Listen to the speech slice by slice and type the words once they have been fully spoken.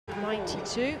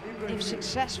92, if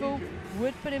successful,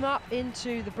 would put him up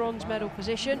into the bronze medal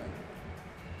position.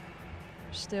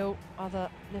 Still other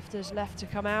lifters left to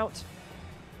come out.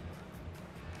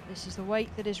 This is the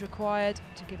weight that is required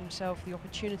to give himself the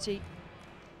opportunity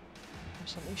of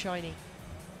something shiny.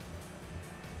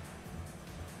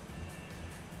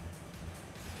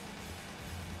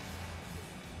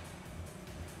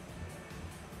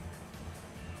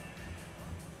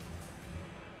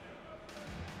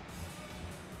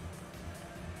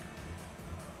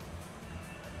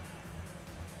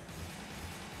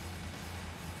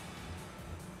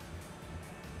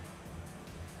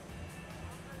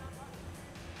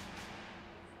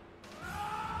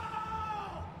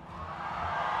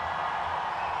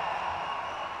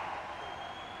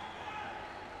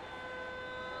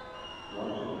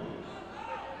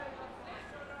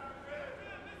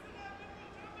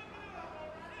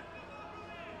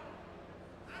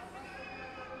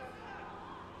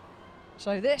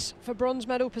 So this for bronze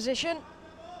medal position.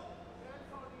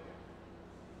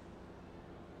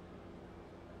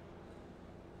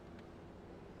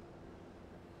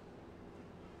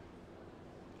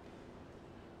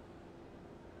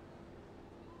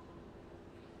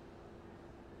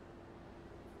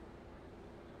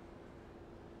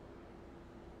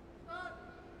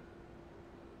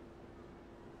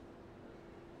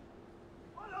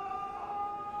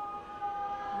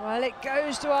 Well, it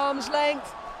goes to arm's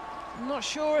length. I'm not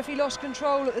sure if he lost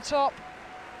control at the top.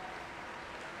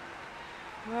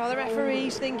 Well, the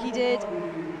referees think he did.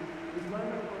 And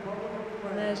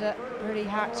there's a really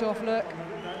hacked off look.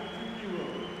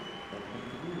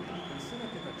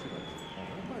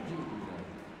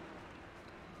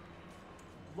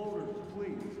 Loaders,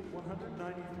 please.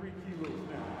 193 kilos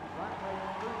now. Black belt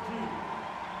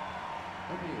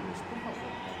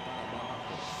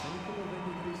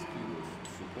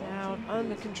 13. Down,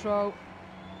 under control.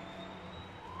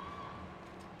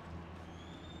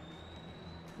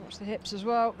 Watch the hips as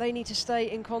well. They need to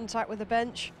stay in contact with the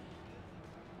bench.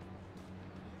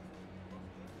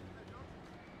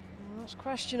 Well, that's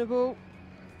questionable.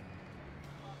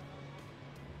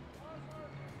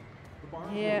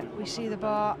 Here we see the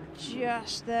bar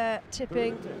just there,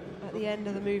 tipping at the end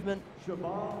of the movement.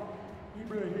 Shaaban,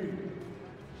 IBRAHIM.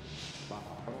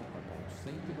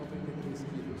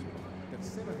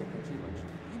 So